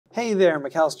Hey there,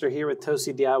 McAllister here with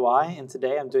Toasty DIY, and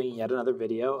today I'm doing yet another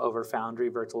video over Foundry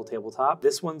Virtual Tabletop.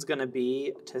 This one's going to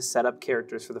be to set up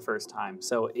characters for the first time.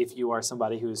 So if you are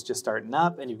somebody who's just starting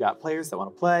up and you've got players that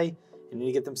want to play, you need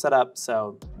to get them set up.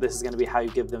 So this is going to be how you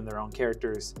give them their own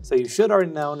characters. So you should already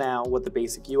know now what the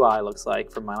basic UI looks like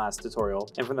from my last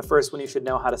tutorial. And from the first one, you should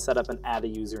know how to set up and add a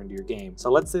user into your game. So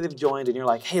let's say they've joined and you're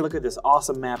like, hey, look at this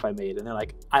awesome map I made. And they're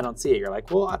like, I don't see it. You're like,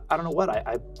 well, I don't know what,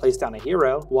 I placed down a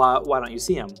hero. Why don't you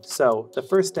see him? So the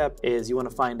first step is you want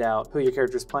to find out who your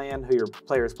character's playing, who your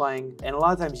player is playing. And a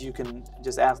lot of times you can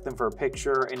just ask them for a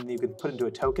picture and you can put into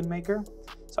a token maker.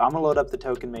 So I'm gonna load up the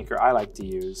token maker I like to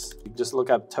use. You can just look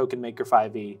up Token Maker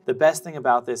 5e. The best thing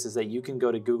about this is that you can go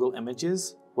to Google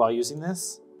Images while using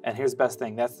this. And here's the best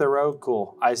thing, that's the rogue,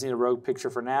 cool. I just need a rogue picture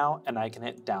for now and I can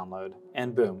hit download.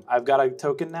 And boom, I've got a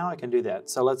token now, I can do that.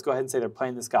 So let's go ahead and say they're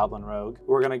playing this Goblin Rogue.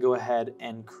 We're gonna go ahead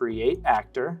and create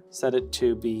actor, set it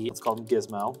to be, let's call him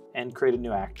Gizmo, and create a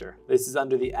new actor. This is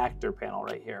under the actor panel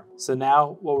right here. So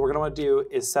now what we're gonna wanna do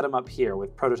is set them up here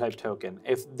with prototype token.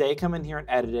 If they come in here and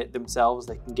edit it themselves,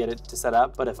 they can get it to set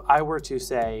up. But if I were to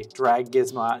say, drag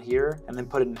Gizmo out here and then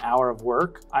put in an hour of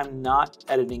work, I'm not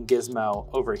editing Gizmo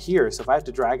over here. So if I have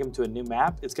to drag him to a new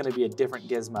map, it's gonna be a different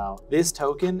Gizmo. This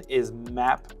token is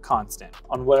map constant.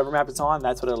 On whatever map it's on,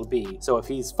 that's what it'll be. So if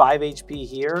he's 5 HP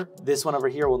here, this one over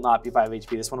here will not be 5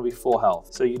 HP. This one will be full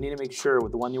health. So you need to make sure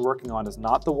the one you're working on is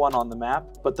not the one on the map,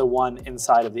 but the one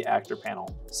inside of the actor panel.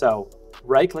 So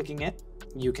right-clicking it,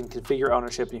 you can configure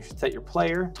ownership and you should set your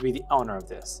player to be the owner of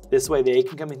this. This way they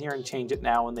can come in here and change it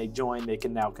now. When they join, they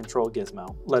can now control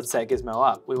Gizmo. Let's set Gizmo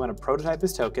up. We want to prototype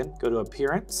his token, go to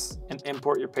appearance and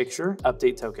import your picture,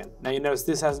 update token. Now you notice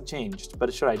this hasn't changed,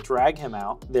 but should I drag him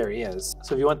out? There he is.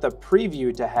 So if you want the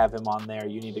preview to have him on there,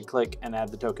 you need to click and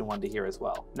add the token one to here as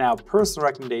well. Now, personal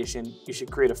recommendation, you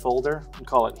should create a folder and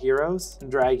call it heroes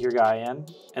and drag your guy in.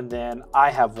 And then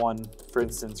I have one, for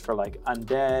instance, for like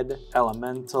undead,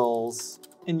 elementals,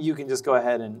 and you can just go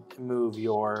ahead and move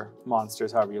your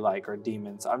monsters however you like, or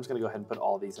demons. I'm just gonna go ahead and put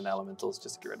all these in elementals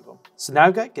just to get rid of them. So now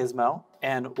I've got Gizmo,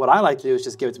 and what I like to do is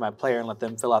just give it to my player and let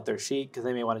them fill out their sheet, because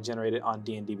they may want to generate it on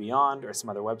D&D Beyond or some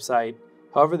other website.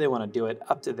 However they want to do it,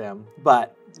 up to them.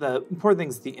 But the important thing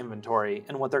is the inventory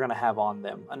and what they're going to have on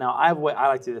them. Now, I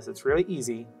like to do this. It's really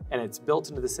easy, and it's built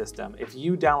into the system. If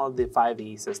you download the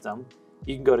 5e system,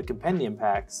 you can go to compendium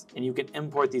packs and you can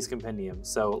import these compendiums.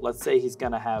 So let's say he's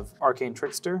gonna have Arcane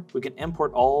Trickster. We can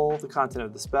import all the content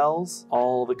of the spells,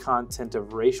 all the content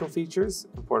of racial features,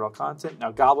 import all content.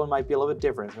 Now Goblin might be a little bit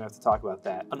different, so we have to talk about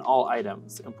that. On all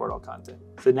items, import all content.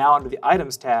 So now under the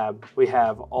items tab, we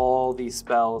have all these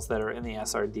spells that are in the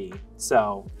SRD.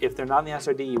 So if they're not in the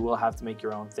SRD, you will have to make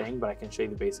your own thing, but I can show you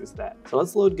the basics of that. So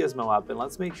let's load Gizmo up and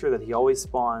let's make sure that he always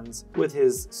spawns with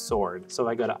his sword. So if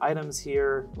I go to items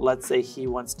here, let's say he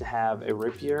wants to have a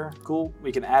rapier. Cool,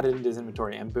 we can add it into his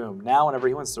inventory and boom. Now whenever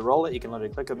he wants to roll it, you can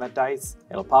literally click on that dice,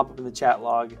 it'll pop up in the chat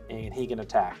log and he can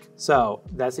attack. So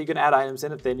that's how you can add items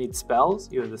in. If they need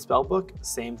spells, you have the spell book,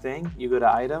 same thing. You go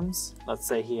to items, let's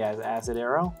say he has acid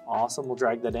arrow, awesome, we'll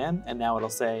drag that in and now it'll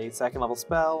say second level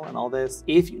spell and all this.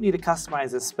 If you need to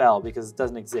customize this spell because it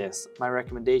doesn't exist, my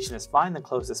recommendation is find the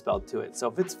closest spell to it. So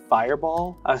if it's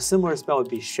fireball, a similar spell would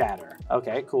be shatter.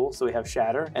 Okay, cool, so we have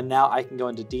shatter and now I can go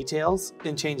into details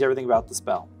and change everything about the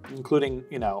spell, including,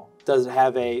 you know, does it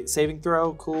have a saving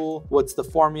throw? Cool. What's the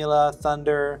formula?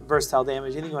 Thunder, versatile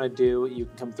damage, anything you want to do, you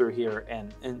can come through here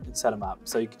and set them up.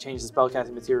 So you can change the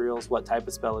spellcasting materials, what type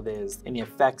of spell it is, any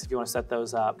effects if you want to set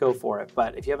those up, go for it.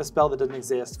 But if you have a spell that doesn't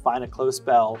exist, find a close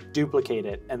spell, duplicate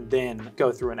it, and then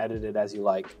go through and edit it as you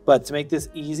like. But to make this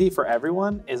easy for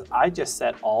everyone is I just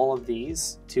set all of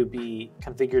these to be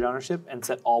configured ownership and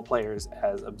set all players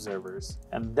as observers.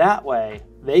 And that way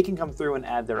they can come through and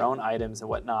add their own items and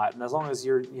whatnot. And as long as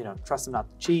you're, trust them not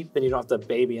to cheat, then you don't have to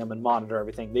baby them and monitor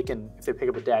everything. They can, if they pick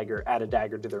up a dagger, add a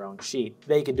dagger to their own sheet.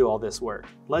 They can do all this work.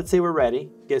 Let's say we're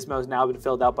ready. Gizmo's now been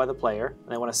filled out by the player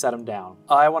and I want to set them down.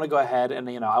 I want to go ahead and,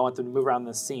 I want them to move around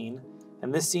this scene.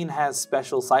 And this scene has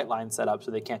special sightlines set up so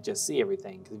they can't just see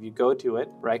everything. Because if you go to it,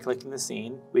 right-clicking the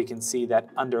scene, we can see that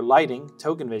under lighting,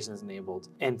 token vision is enabled.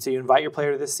 And so you invite your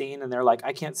player to this scene and they're like,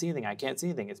 I can't see anything, I can't see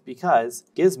anything. It's because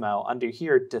Gizmo under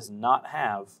here does not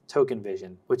have token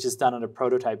vision, which is done under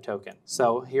prototype token.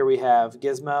 So here we have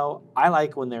Gizmo. I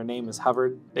like when their name is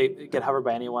hovered. They get hovered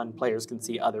by anyone, players can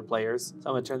see other players.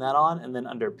 So I'm gonna turn that on. And then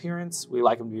under appearance, we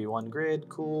like them to be one grid,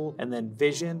 cool. And then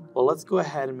vision, well, let's go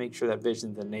ahead and make sure that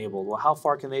vision's enabled. Well, how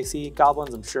far can they see?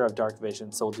 Goblins, I'm sure, have dark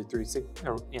vision, so we'll do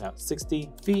 60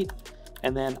 feet.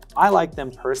 And then I like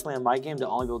them personally in my game to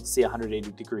only be able to see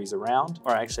 180 degrees around,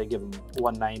 or actually give them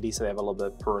 190 so they have a little bit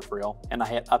of peripheral. And I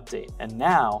hit update. And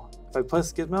now If I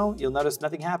place Gizmo, you'll notice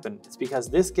nothing happened. It's because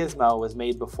this Gizmo was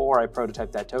made before I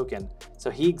prototyped that token. So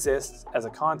he exists as a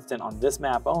constant on this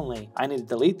map only. I need to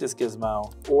delete this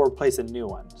Gizmo or place a new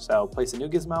one. So place a new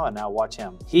Gizmo and now watch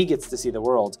him. He gets to see the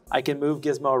world. I can move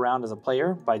Gizmo around as a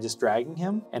player by just dragging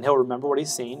him, and he'll remember what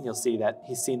he's seen. You'll see that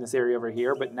he's seen this area over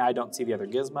here, but now I don't see the other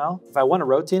Gizmo. If I want to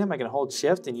rotate him, I can hold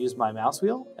shift and use my mouse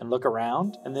wheel and look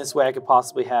around. And this way I could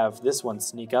possibly have this one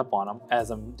sneak up on him as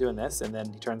I'm doing this, and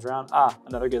then he turns around,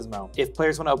 another Gizmo. If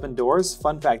players want to open doors,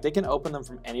 fun fact, they can open them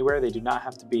from anywhere. They do not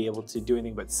have to be able to do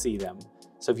anything but see them.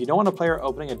 So if you don't want a player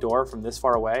opening a door from this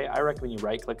far away, I recommend you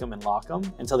right-click them and lock them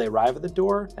until they arrive at the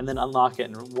door, and then unlock it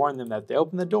and warn them that if they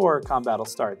open the door, combat will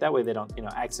start. That way they don't,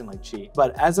 accidentally cheat.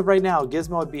 But as of right now,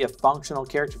 Gizmo would be a functional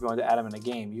character if you want to add him in a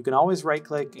game. You can always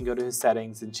right-click and go to his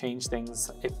settings and change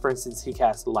things. If, for instance, he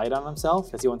casts light on himself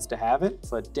because he wants to have it,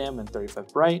 foot dim and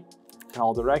 30-foot bright in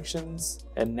all directions,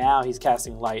 and now he's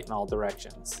casting light in all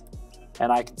directions.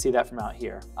 And I can see that from out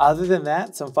here. Other than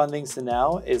that, some fun things to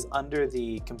know is under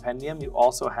the compendium, you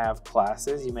also have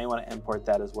classes. You may want to import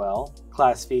that as well.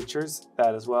 Class features,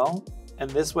 that as well. And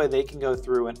this way they can go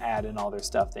through and add in all their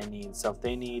stuff they need. So if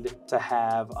they need to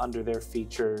have under their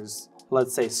features,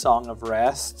 let's say Song of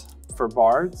Rest for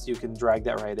bards, you can drag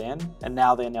that right in. And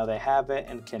now they know they have it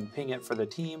and can ping it for the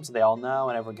team so they all know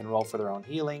and everyone can roll for their own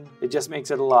healing. It just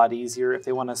makes it a lot easier. If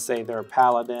they want to say they're a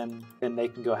paladin, then they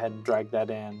can go ahead and drag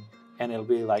that in. And it'll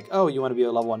be like, oh, you want to be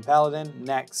a level 1 paladin?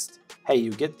 Next. Hey, you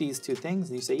get these 2 things,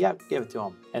 and you say, yep, give it to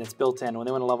them. And it's built in. When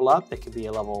they want to level up, they could be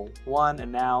a level 1,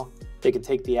 and now they can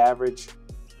take the average,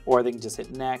 or they can just hit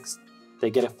next.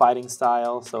 They get a fighting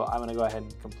style, so I'm going to go ahead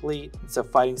and complete. So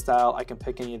fighting style, I can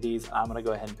pick any of these. I'm going to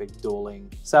go ahead and pick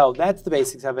dueling. So that's the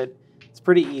basics of it. It's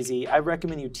pretty easy. I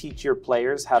recommend you teach your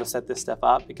players how to set this stuff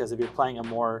up, because if you're playing a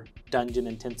more dungeon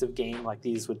intensive game like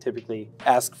these would typically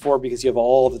ask for, because you have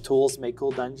all the tools to make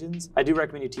cool dungeons, I do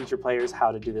recommend you teach your players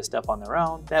how to do this stuff on their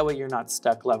own. That way you're not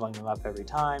stuck leveling them up every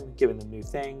time, giving them new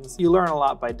things. You learn a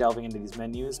lot by delving into these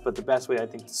menus, but the best way I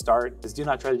think to start is do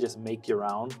not try to just make your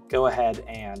own. Go ahead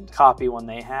and copy one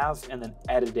they have and then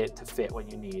edit it to fit what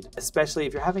you need. Especially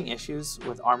if you're having issues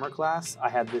with armor class. I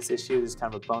had this issue, this is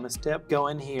kind of a bonus tip. Go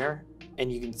in here and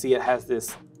you can see it has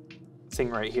this thing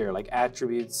right here, like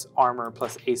attributes, armor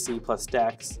plus AC plus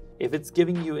dex. If it's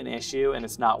giving you an issue and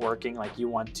it's not working, like you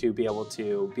want to be able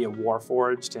to be a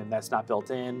warforged and that's not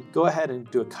built in, go ahead and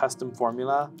do a custom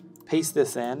formula, paste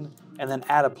this in, and then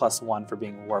add a +1 for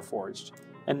being warforged.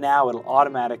 And now it'll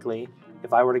automatically,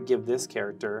 if I were to give this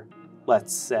character,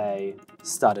 let's say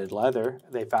studded leather,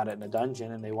 they found it in a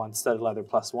dungeon and they want studded leather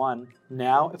 +1.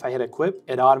 Now, if I hit equip,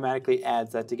 it automatically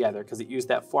adds that together because it used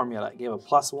that formula. It gave a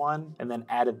 +1 and then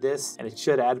added this, and it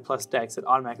should add plus dex. It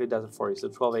automatically does it for you. So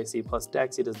 12 AC plus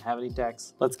dex, he doesn't have any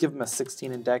dex. Let's give him a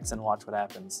 16 in dex and watch what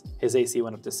happens. His AC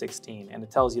went up to 16 and it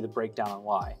tells you the breakdown on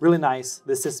why. Really nice.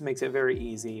 This system makes it very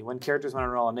easy. When characters want to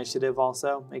roll initiative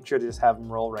also, make sure to just have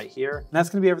them roll right here. And that's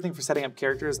going to be everything for setting up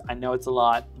characters. I know it's a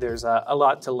lot. There's a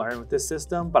lot to learn with this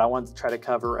system, but I wanted to try to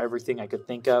cover everything I could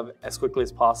think of as quickly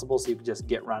as possible so you could just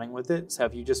get running with it. So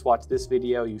if you just watched this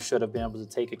video, you should have been able to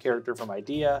take a character from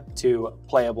idea to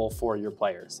playable for your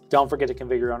players. Don't forget to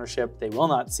configure ownership. They will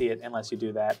not see it unless you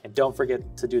do that. And don't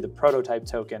forget to do the prototype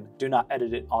token. Do not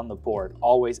edit it on the board.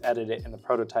 Always edit it in the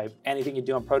prototype. Anything you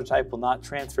do on prototype will not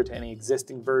transfer to any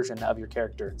existing version of your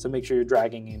character. So make sure you're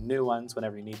dragging in new ones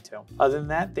whenever you need to. Other than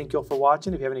that, thank you all for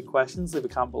watching. If you have any questions, leave a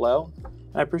comment below.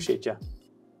 And I appreciate you.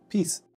 Peace.